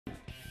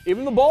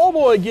Even the ball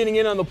boy getting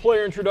in on the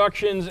player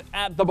introductions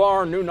at the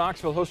barn. New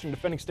Knoxville hosting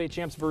defending state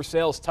champs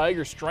Versailles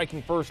Tigers.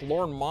 Striking first,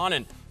 Lauren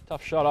Monin.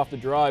 Tough shot off the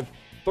drive.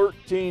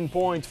 13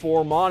 points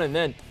for Monin.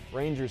 Then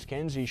Rangers'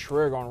 Kenzie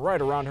Schreier going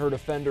right around her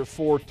defender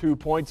for 2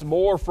 points.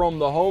 More from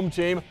the home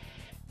team.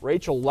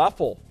 Rachel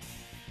Leffel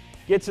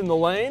gets in the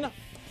lane,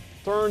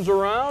 turns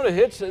around,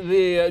 hits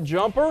the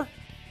jumper.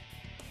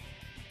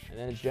 And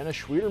then it's Jenna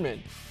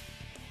Schwederman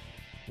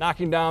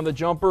knocking down the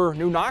jumper.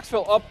 New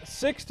Knoxville up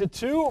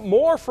 6-2.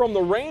 More from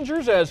the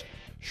Rangers as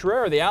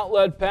Schreier, the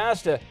outlet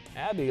pass to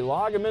Abby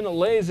Lageman,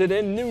 lays it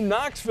in. New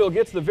Knoxville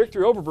gets the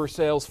victory over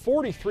Versailles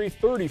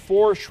 43-34.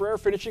 Schreier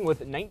finishing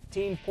with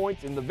 19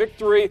 points in the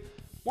victory.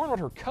 More on what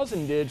her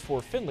cousin did for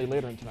Findlay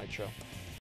later in tonight's show.